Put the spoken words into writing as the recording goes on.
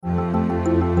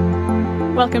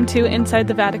Welcome to Inside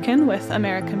the Vatican with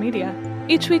America Media.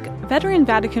 Each week, veteran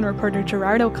Vatican reporter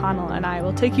Gerard O'Connell and I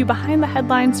will take you behind the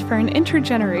headlines for an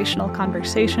intergenerational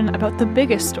conversation about the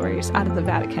biggest stories out of the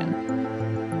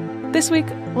Vatican. This week,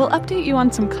 we'll update you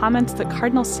on some comments that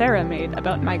Cardinal Sarah made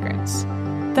about migrants.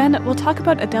 Then, we'll talk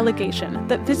about a delegation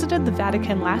that visited the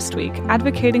Vatican last week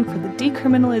advocating for the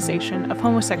decriminalization of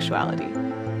homosexuality.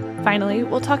 Finally,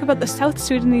 we'll talk about the South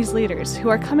Sudanese leaders who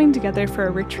are coming together for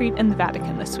a retreat in the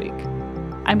Vatican this week.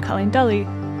 I'm Colleen Dully.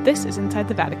 This is Inside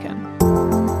the Vatican.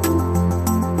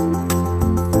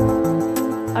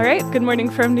 All right, good morning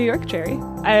from New York, Jerry.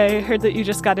 I heard that you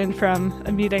just got in from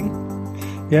a meeting.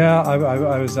 Yeah,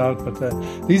 I was out,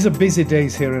 but these are busy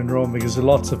days here in Rome because there are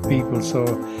lots of people, so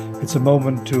it's a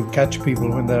moment to catch people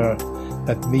when they're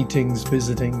at meetings,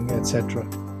 visiting, etc.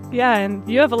 Yeah, and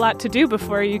you have a lot to do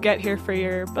before you get here for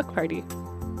your book party.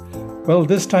 Well,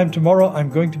 this time tomorrow, I'm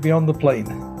going to be on the plane.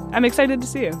 I'm excited to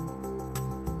see you.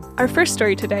 Our first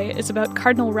story today is about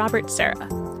Cardinal Robert Sarah.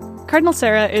 Cardinal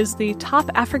Sarah is the top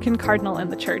African cardinal in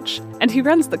the church, and he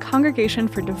runs the Congregation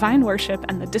for Divine Worship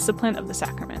and the Discipline of the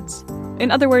Sacraments. In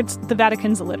other words, the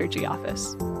Vatican's liturgy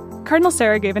office. Cardinal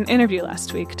Sarah gave an interview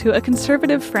last week to a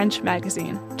conservative French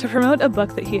magazine to promote a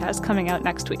book that he has coming out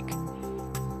next week.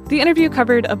 The interview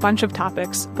covered a bunch of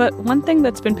topics, but one thing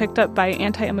that's been picked up by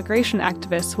anti-immigration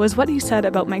activists was what he said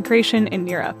about migration in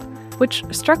Europe, which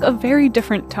struck a very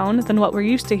different tone than what we're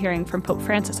used to hearing from Pope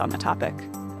Francis on the topic.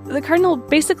 The cardinal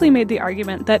basically made the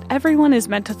argument that everyone is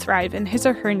meant to thrive in his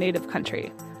or her native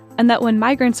country, and that when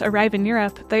migrants arrive in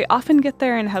Europe, they often get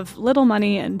there and have little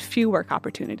money and few work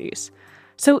opportunities.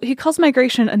 So he calls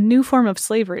migration a new form of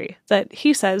slavery that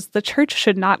he says the church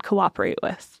should not cooperate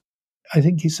with. I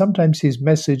think sometimes his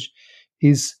message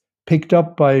is picked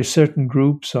up by certain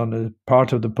groups on a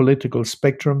part of the political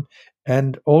spectrum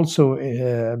and also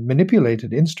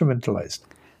manipulated, instrumentalized.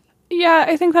 Yeah,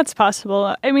 I think that's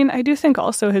possible. I mean, I do think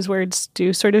also his words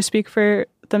do sort of speak for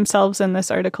themselves in this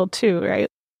article too, right?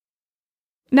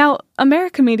 Now,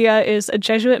 America Media is a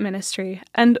Jesuit ministry,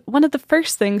 and one of the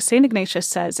first things St. Ignatius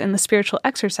says in the spiritual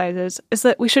exercises is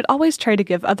that we should always try to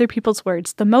give other people's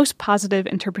words the most positive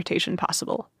interpretation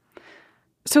possible.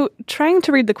 So, trying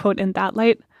to read the quote in that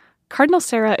light, Cardinal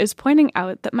Sarah is pointing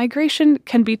out that migration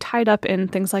can be tied up in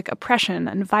things like oppression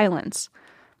and violence.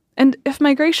 And if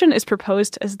migration is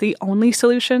proposed as the only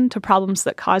solution to problems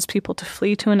that cause people to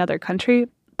flee to another country,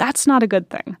 that's not a good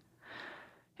thing.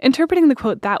 Interpreting the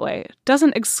quote that way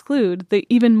doesn't exclude the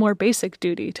even more basic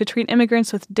duty to treat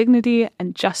immigrants with dignity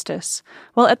and justice,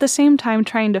 while at the same time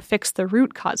trying to fix the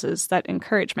root causes that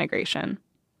encourage migration.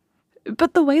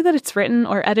 But the way that it's written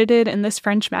or edited in this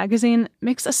French magazine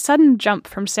makes a sudden jump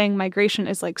from saying migration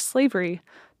is like slavery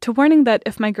to warning that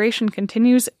if migration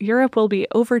continues, Europe will be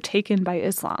overtaken by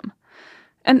Islam.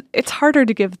 And it's harder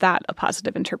to give that a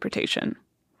positive interpretation.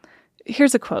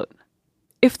 Here's a quote.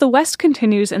 "If the West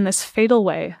continues in this fatal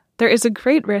way, there is a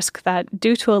great risk that,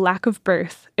 due to a lack of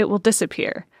birth, it will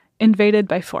disappear, invaded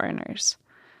by foreigners."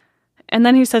 And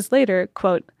then he says later,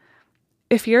 quote,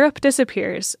 "If Europe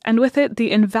disappears, and with it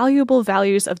the invaluable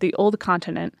values of the old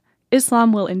continent,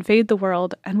 Islam will invade the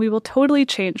world, and we will totally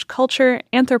change culture,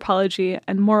 anthropology,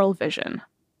 and moral vision."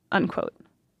 Unquote.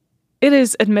 It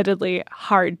is admittedly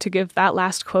hard to give that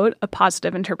last quote a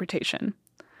positive interpretation.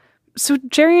 So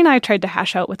Jerry and I tried to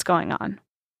hash out what's going on.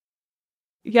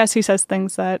 Yes, he says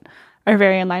things that are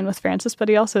very in line with Francis, but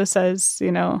he also says,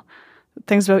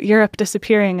 things about Europe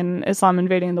disappearing and Islam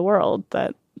invading the world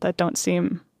that don't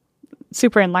seem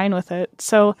super in line with it.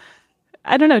 So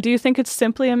I don't know. Do you think it's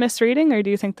simply a misreading, or do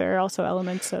you think there are also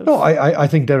elements of... No, I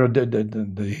think there are.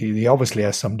 He obviously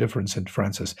has some difference in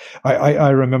Francis. I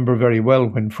remember very well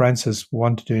when Francis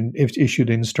wanted to issue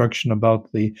the instruction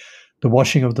about the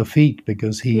washing of the feet,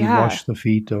 because he washed the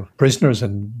feet of prisoners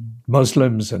and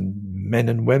Muslims and men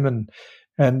and women.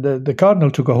 And the cardinal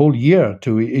took a whole year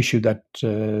to issue that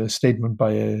statement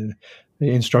by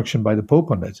instruction by the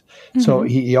Pope on it. Mm-hmm. So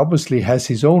he obviously has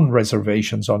his own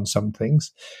reservations on some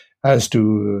things, as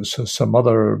do some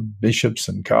other bishops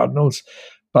and cardinals.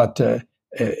 But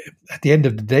at the end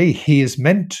of the day, he is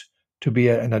meant to be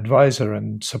an advisor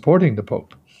and supporting the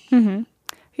Pope. Mm-hmm.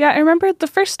 Yeah, I remember the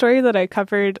first story that I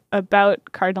covered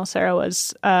about Cardinal Sarah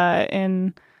was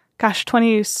in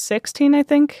 2016, I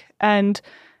think. And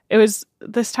it was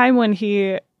this time when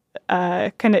he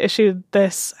kind of issued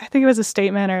this, I think it was a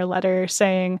statement or a letter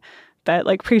saying that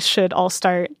priests should all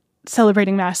start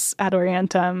celebrating Mass ad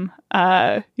Orientem,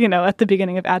 at the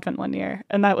beginning of Advent one year.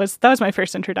 And that was my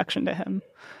first introduction to him.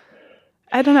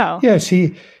 I don't know. Yes,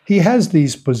 he has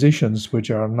these positions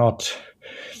which are not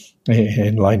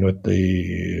in line with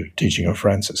the teaching of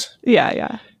Francis.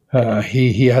 Yeah.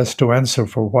 he has to answer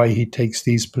for why he takes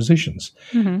these positions.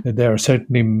 There are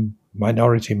certainly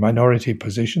minority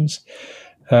positions.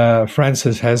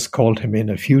 Francis has called him in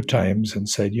a few times and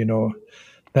said,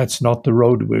 that's not the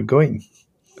road we're going.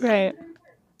 Right.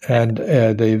 And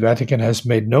the Vatican has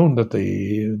made known that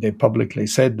they publicly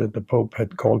said that the Pope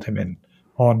had called him in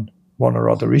on one or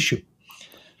other issue.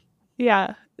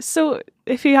 Yeah. So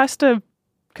if he has to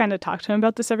kind of talk to him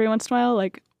about this every once in a while,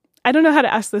 I don't know how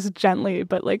to ask this gently,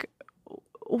 but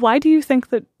why do you think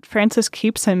that Francis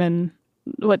keeps him in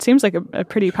what seems like a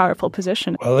pretty powerful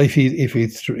position? Well, if he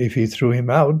threw him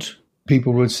out,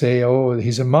 people would say, "Oh,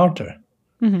 he's a martyr."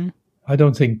 Mm-hmm. I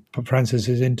don't think Francis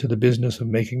is into the business of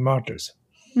making martyrs.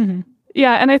 Mm-hmm.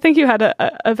 Yeah, and I think you had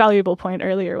a valuable point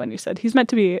earlier when you said he's meant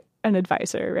to be an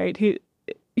advisor, right?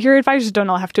 Your advisors don't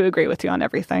all have to agree with you on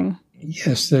everything.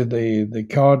 Yes, the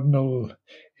cardinal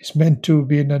is meant to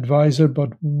be an advisor,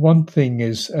 but one thing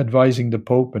is advising the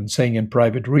Pope and saying in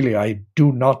private, really, I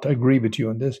do not agree with you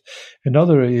on this.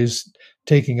 Another is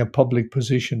taking a public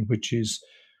position which is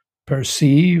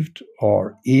perceived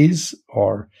or is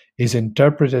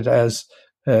interpreted as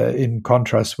in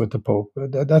contrast with the Pope.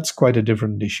 That's quite a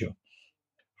different issue.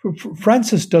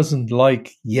 Francis doesn't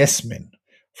like yes men.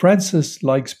 Francis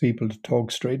likes people to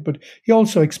talk straight, but he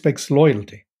also expects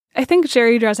loyalty. I think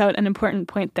Jerry draws out an important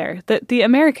point there that the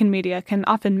American media can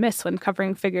often miss when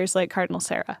covering figures like Cardinal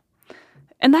Sarah.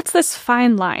 And that's this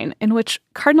fine line in which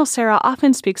Cardinal Sarah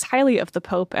often speaks highly of the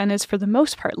Pope and is for the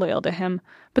most part loyal to him,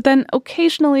 but then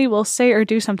occasionally will say or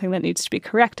do something that needs to be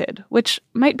corrected, which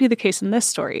might be the case in this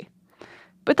story.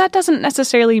 But that doesn't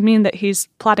necessarily mean that he's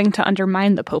plotting to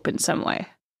undermine the Pope in some way.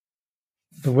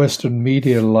 The Western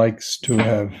media likes to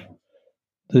have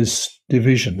this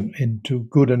division into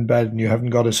good and bad, and you haven't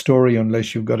got a story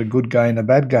unless you've got a good guy and a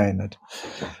bad guy in it.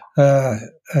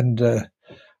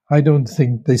 I don't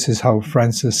think this is how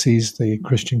Francis sees the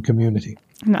Christian community.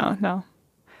 No.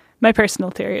 My personal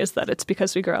theory is that it's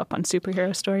because we grow up on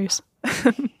superhero stories.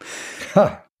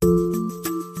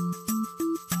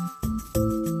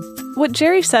 What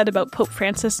Jerry said about Pope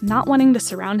Francis not wanting to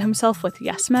surround himself with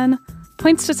yes men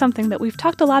points to something that we've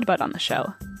talked a lot about on the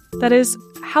show. That is,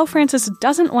 how Francis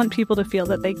doesn't want people to feel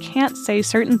that they can't say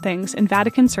certain things in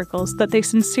Vatican circles that they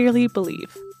sincerely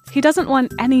believe. He doesn't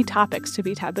want any topics to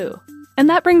be taboo. And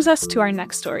that brings us to our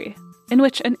next story, in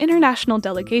which an international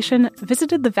delegation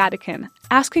visited the Vatican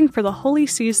asking for the Holy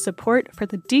See's support for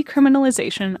the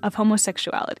decriminalization of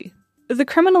homosexuality. The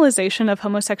criminalization of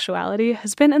homosexuality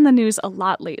has been in the news a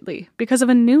lot lately because of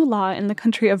a new law in the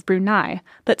country of Brunei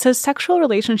that says sexual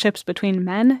relationships between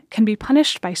men can be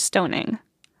punished by stoning.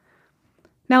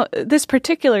 Now, this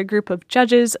particular group of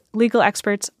judges, legal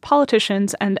experts,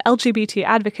 politicians, and LGBT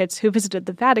advocates who visited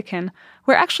the Vatican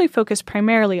were actually focused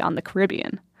primarily on the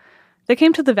Caribbean. They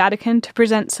came to the Vatican to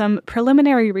present some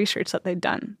preliminary research that they'd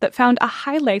done that found a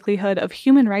high likelihood of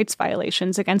human rights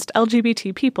violations against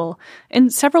LGBT people in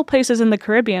several places in the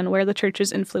Caribbean where the church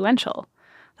is influential.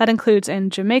 That includes in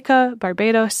Jamaica,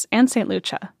 Barbados, and St.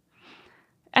 Lucia.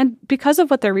 And because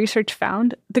of what their research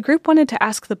found, the group wanted to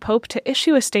ask the Pope to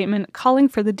issue a statement calling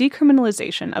for the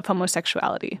decriminalization of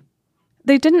homosexuality.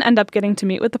 They didn't end up getting to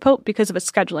meet with the Pope because of a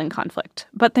scheduling conflict,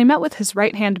 but they met with his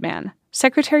right-hand man,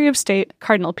 Secretary of State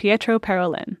Cardinal Pietro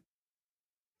Parolin.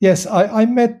 Yes, I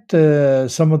met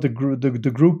some of the group.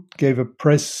 The group gave a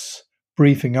press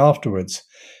briefing afterwards,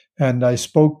 and I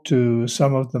spoke to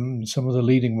some of them, some of the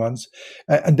leading ones,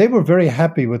 and they were very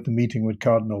happy with the meeting with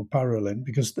Cardinal Parolin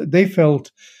because they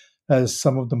felt, as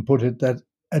some of them put it, that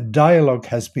a dialogue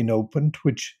has been opened,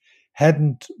 which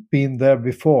hadn't been there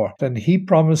before. And he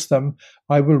promised them,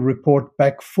 I will report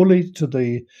back fully to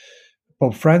the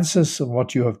Pope Francis on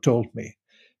what you have told me.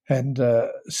 And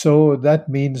so that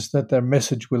means that their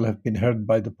message will have been heard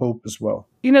by the Pope as well.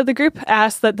 You know, the group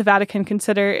asked that the Vatican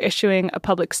consider issuing a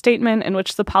public statement in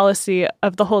which the policy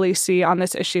of the Holy See on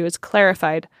this issue is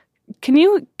clarified. Can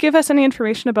you give us any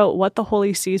information about what the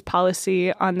Holy See's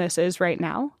policy on this is right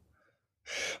now?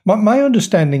 My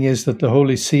understanding is that the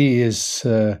Holy See is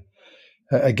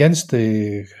against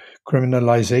the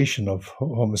criminalization of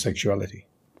homosexuality.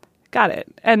 Got it.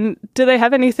 And do they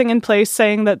have anything in place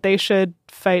saying that they should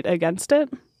fight against it?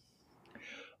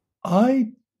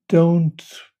 I don't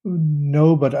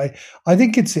know, but I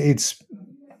think it's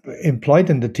implied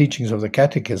in the teachings of the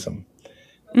Catechism.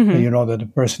 Mm-hmm. That a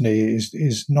person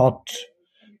is not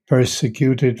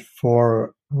persecuted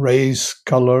for race,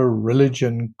 color,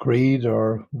 religion, creed,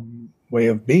 or way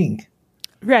of being.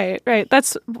 Right.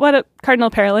 That's what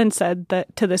Cardinal Parolin said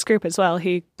to this group as well.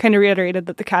 He kind of reiterated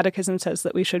that the Catechism says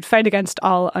that we should fight against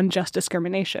all unjust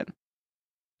discrimination.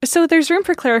 So there's room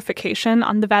for clarification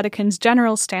on the Vatican's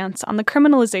general stance on the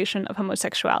criminalization of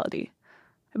homosexuality.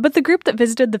 But the group that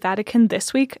visited the Vatican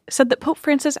this week said that Pope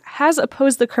Francis has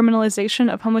opposed the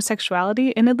criminalization of homosexuality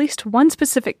in at least one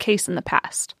specific case in the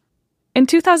past. In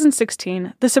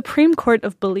 2016, the Supreme Court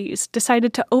of Belize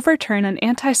decided to overturn an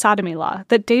anti-sodomy law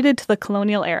that dated to the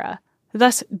colonial era,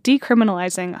 thus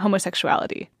decriminalizing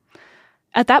homosexuality.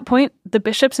 At that point, the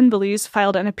bishops in Belize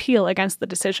filed an appeal against the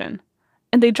decision,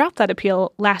 and they dropped that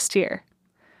appeal last year.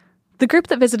 The group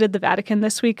that visited the Vatican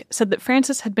this week said that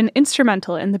Francis had been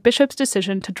instrumental in the bishop's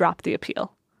decision to drop the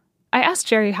appeal. I asked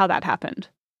Jerry how that happened.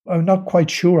 I'm not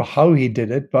quite sure how he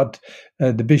did it, but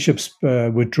the bishops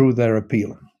withdrew their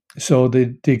appeal. So the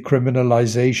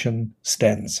decriminalization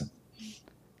stands.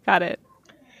 Got it.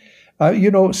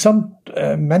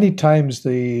 Many times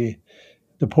the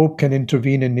Pope can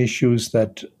intervene in issues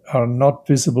that are not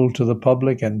visible to the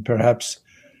public and perhaps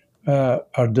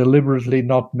are deliberately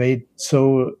not made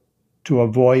so to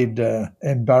avoid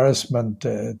embarrassment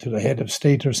to the head of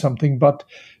state or something, but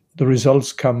the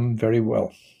results come very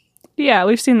well. Yeah,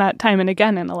 we've seen that time and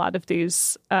again in a lot of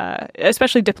these,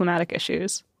 especially diplomatic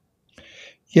issues.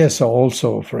 Yes,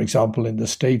 also, for example, in the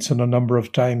States, and a number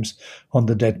of times on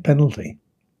the death penalty.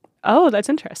 Oh, that's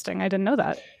interesting. I didn't know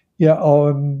that. Yeah,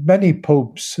 many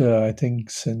popes, I think,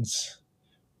 since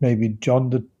maybe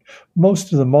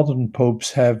most of the modern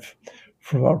popes have,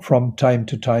 from time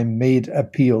to time, made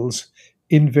appeals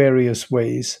in various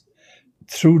ways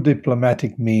through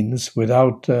diplomatic means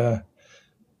without the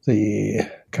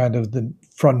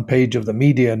front page of the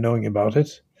media knowing about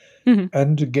it,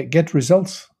 and get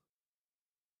results.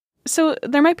 So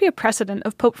there might be a precedent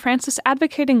of Pope Francis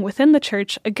advocating within the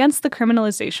Church against the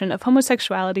criminalization of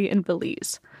homosexuality in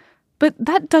Belize. But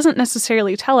that doesn't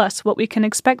necessarily tell us what we can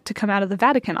expect to come out of the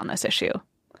Vatican on this issue.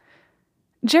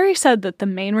 Jerry said that the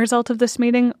main result of this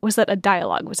meeting was that a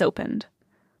dialogue was opened.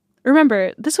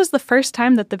 Remember, this was the first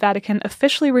time that the Vatican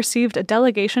officially received a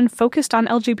delegation focused on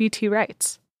LGBT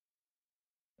rights.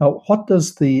 Now, what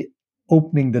does the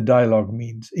opening the dialogue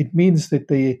mean? It means that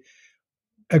they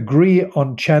agree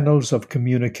on channels of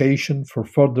communication for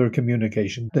further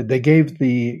communication. That they gave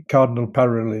the Cardinal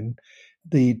Parolin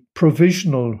the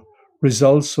provisional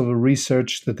results of a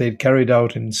research that they'd carried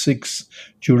out in 6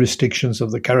 jurisdictions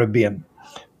of the Caribbean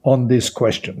on this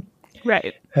question.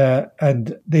 Right.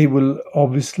 And they will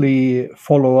obviously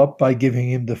follow up by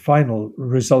giving him the final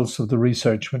results of the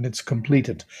research when it's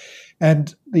completed.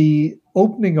 And the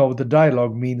opening of the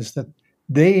dialogue means that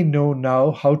they know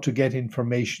now how to get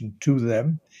information to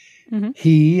them. Mm-hmm.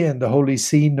 He and the Holy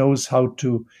See knows how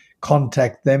to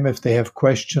contact them if they have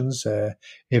questions,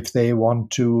 if they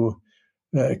want to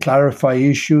clarify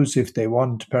issues, if they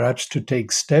want perhaps to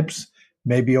take steps,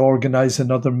 maybe organize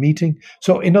another meeting.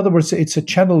 So in other words, it's a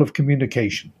channel of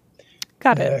communication.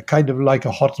 Got it. Kind of like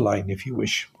a hotline, if you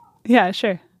wish. Yeah,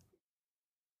 sure.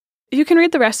 You can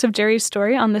read the rest of Jerry's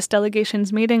story on this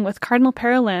delegation's meeting with Cardinal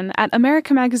Parolin at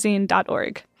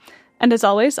americamagazine.org. And as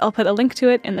always, I'll put a link to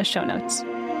it in the show notes.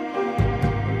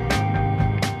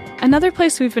 Another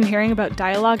place we've been hearing about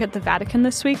dialogue at the Vatican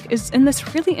this week is in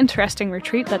this really interesting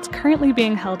retreat that's currently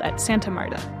being held at Santa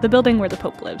Marta, the building where the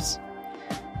Pope lives.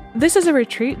 This is a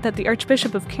retreat that the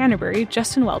Archbishop of Canterbury,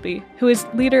 Justin Welby, who is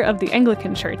leader of the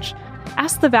Anglican Church,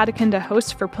 asked the Vatican to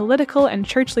host for political and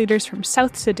church leaders from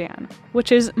South Sudan,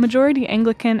 which is majority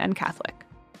Anglican and Catholic.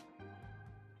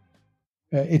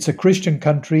 It's a Christian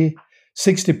country.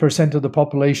 60% of the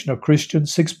population are Christian,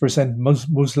 6%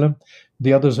 Muslim.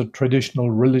 The others are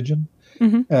traditional religion.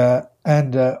 Mm-hmm.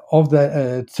 And of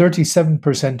the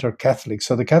 37% are Catholics.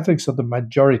 So the Catholics are the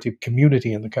majority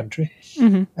community in the country.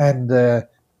 Mm-hmm. And the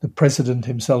president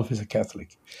himself is a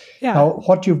Catholic. Yeah. Now,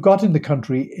 what you've got in the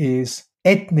country is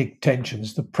ethnic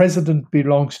tensions. The president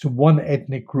belongs to one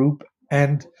ethnic group,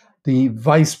 and the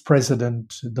vice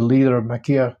president, the leader of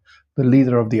Makir, the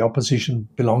leader of the opposition,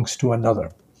 belongs to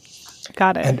another.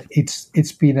 Got it. And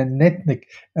it's been an ethnic,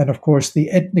 and of course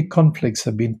the ethnic conflicts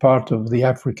have been part of the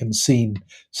African scene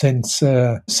since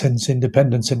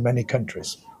independence in many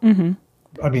countries. Mm-hmm.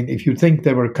 I mean, if you think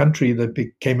there were a country that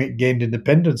gained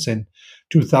independence in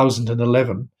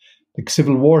 2011, the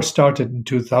Civil War started in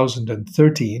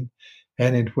 2013,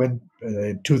 and it went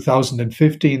in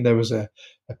 2015. There was a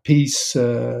peace,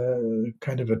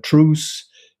 kind of a truce,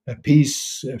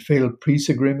 failed peace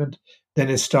agreement. Then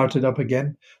it started up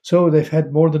again. So they've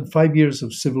had more than 5 years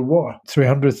of civil war.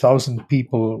 300,000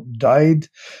 people died.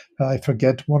 I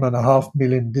forget, 1.5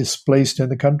 million displaced in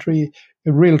the country.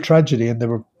 A real tragedy, and there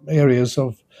were areas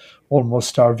of almost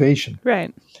starvation.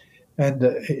 Right. And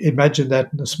imagine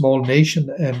that in a small nation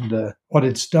and what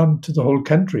it's done to the whole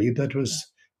country that was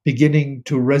beginning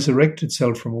to resurrect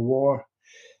itself from a war.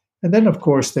 And then, of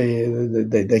course,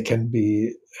 they can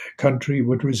be a country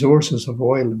with resources of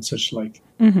oil and such like.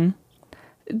 Mm-hmm.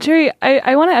 Jerry,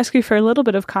 I want to ask you for a little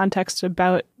bit of context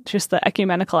about just the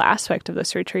ecumenical aspect of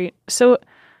this retreat. So,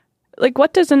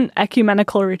 what does an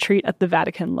ecumenical retreat at the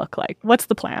Vatican look like? What's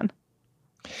the plan?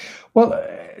 Well,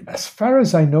 as far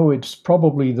as I know, it's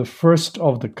probably the first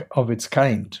of its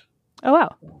kind. Oh,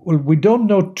 wow. Well, we don't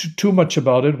know too much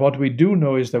about it. What we do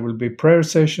know is there will be prayer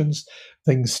sessions.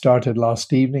 Things started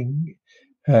last evening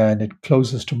and it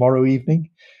closes tomorrow evening.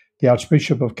 The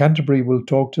Archbishop of Canterbury will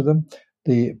talk to them.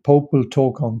 The Pope will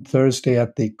talk on Thursday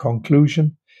at the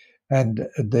conclusion. And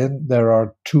then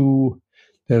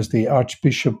there's the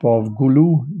Archbishop of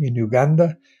Gulu in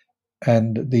Uganda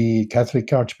and the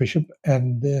Catholic Archbishop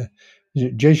and the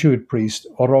Jesuit priest,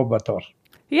 Orobator.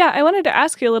 Yeah, I wanted to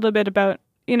ask you a little bit about,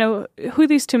 who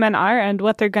these two men are and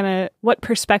what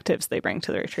perspectives they bring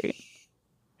to the retreat.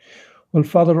 Well,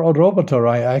 Father Orobator,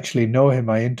 I actually know him.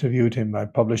 I interviewed him. I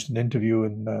published an interview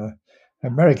in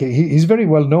America. He's very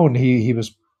well known. He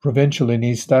was provincial in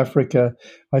East Africa.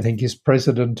 I think he's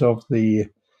president of the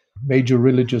major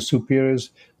religious superiors.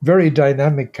 Very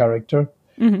dynamic character.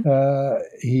 Mm-hmm.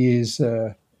 He is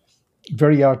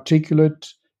very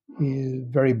articulate. He's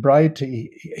very bright.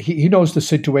 He knows the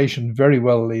situation very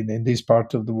well in these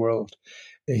parts of the world.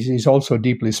 He's also a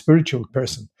deeply spiritual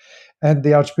person. And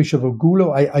the Archbishop of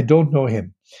Gulu, I don't know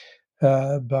him.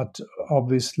 But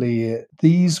obviously,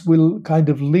 these will kind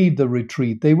of lead the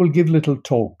retreat. They will give little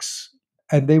talks.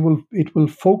 And it will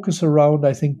focus around,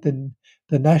 I think, the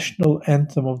national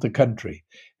anthem of the country.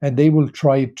 And they will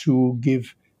try to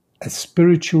give a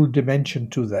spiritual dimension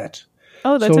to that.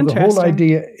 Oh, that's interesting. So the whole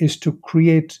idea is to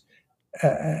create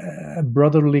a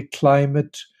brotherly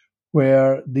climate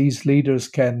where these leaders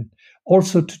can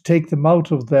also to take them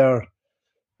out of their,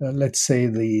 let's say,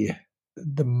 the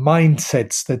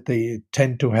mindsets that they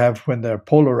tend to have when they're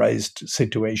polarized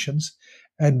situations,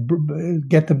 and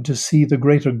get them to see the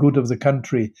greater good of the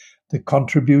country, the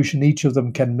contribution each of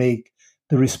them can make,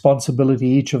 the responsibility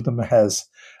each of them has.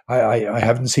 I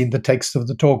haven't seen the text of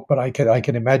the talk, but I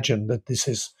can imagine that this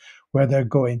is where they're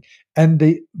going, and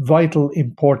the vital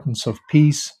importance of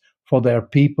peace for their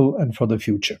people and for the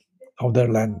future of their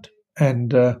land.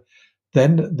 And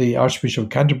then the Archbishop of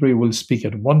Canterbury will speak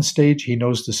at one stage. He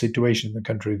knows the situation in the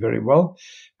country very well.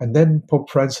 And then Pope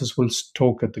Francis will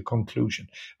talk at the conclusion.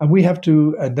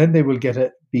 And then they will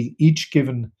be each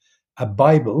given a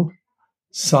Bible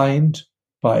signed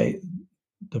by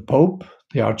the Pope,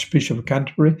 the Archbishop of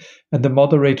Canterbury, and the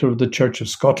moderator of the Church of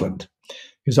Scotland.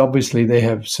 Because obviously they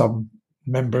have some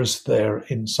members there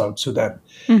in South Sudan.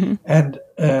 Mm-hmm. And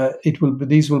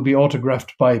these will be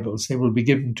autographed Bibles. They will be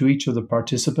given to each of the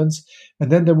participants.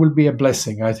 And then there will be a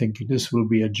blessing. I think this will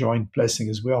be a joint blessing,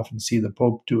 as we often see the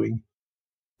Pope doing.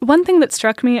 One thing that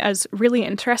struck me as really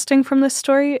interesting from this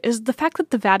story is the fact that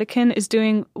the Vatican is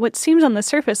doing what seems on the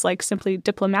surface like simply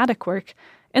diplomatic work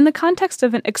in the context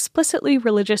of an explicitly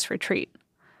religious retreat.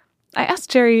 I asked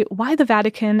Jerry why the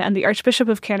Vatican and the Archbishop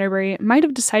of Canterbury might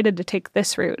have decided to take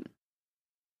this route.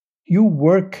 You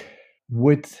work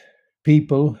with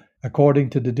people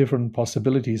according to the different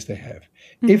possibilities they have.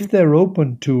 Mm-hmm. If they're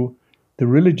open to the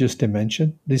religious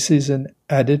dimension, this is an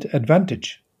added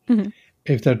advantage. Mm-hmm.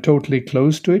 If they're totally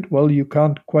closed to it, well, you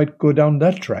can't quite go down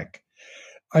that track.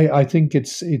 I think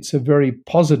it's a very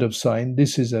positive sign.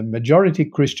 This is a majority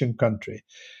Christian country.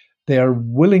 They are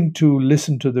willing to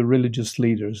listen to the religious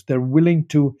leaders. They're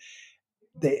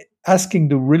asking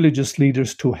the religious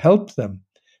leaders to help them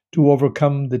to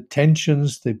overcome the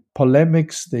tensions, the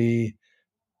polemics, the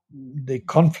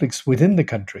conflicts within the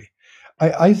country.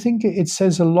 I think it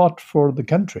says a lot for the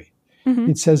country. Mm-hmm.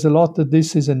 It says a lot that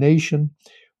this is a nation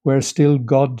where still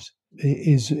God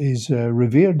is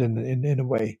revered in a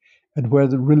way, and where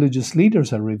the religious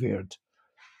leaders are revered.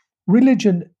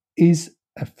 Religion is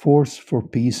a force for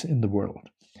peace in the world.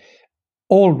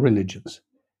 All religions.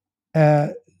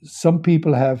 Some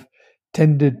people have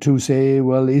tended to say,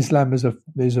 well, Islam is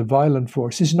a violent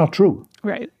force. It's not true.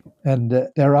 Right. And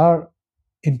there are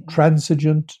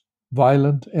intransigent,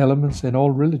 violent elements in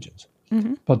all religions.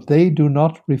 Mm-hmm. But they do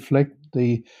not reflect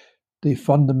the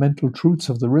fundamental truths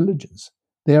of the religions.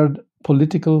 They are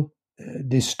political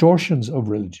distortions of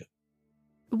religion.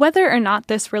 Whether or not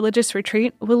this religious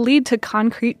retreat will lead to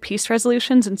concrete peace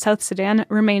resolutions in South Sudan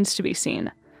remains to be seen.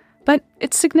 But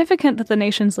it's significant that the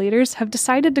nation's leaders have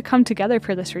decided to come together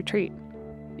for this retreat.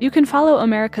 You can follow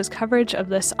America's coverage of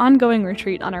this ongoing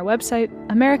retreat on our website,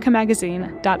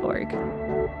 americamagazine.org.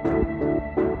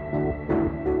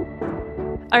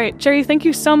 All right, Jerry, thank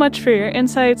you so much for your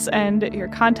insights and your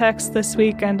context this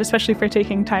week, and especially for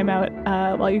taking time out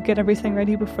while you get everything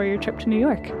ready before your trip to New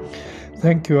York.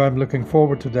 Thank you. I'm looking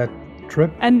forward to that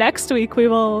trip. And next week, we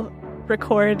will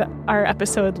record our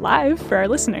episode live for our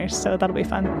listeners, so that'll be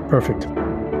fun. Perfect.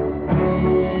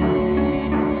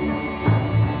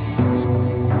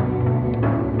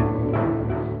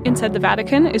 Inside the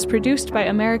Vatican is produced by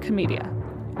America Media.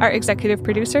 Our executive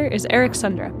producer is Eric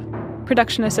Sundrup.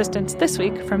 Production assistance this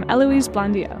week from Eloise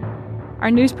Blondiau.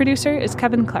 Our news producer is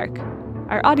Kevin Clark.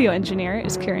 Our audio engineer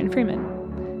is Kieran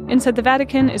Freeman. Inside the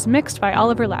Vatican is mixed by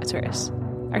Oliver Lazarus.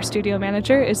 Our studio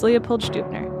manager is Leopold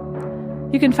Stubner.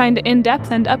 You can find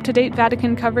in-depth and up-to-date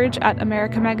Vatican coverage at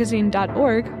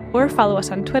americamagazine.org or follow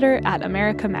us on Twitter at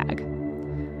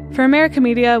AmericaMag. For America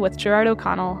Media with Gerard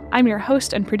O'Connell, I'm your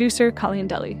host and producer, Colleen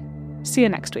Deli. See you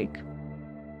next week.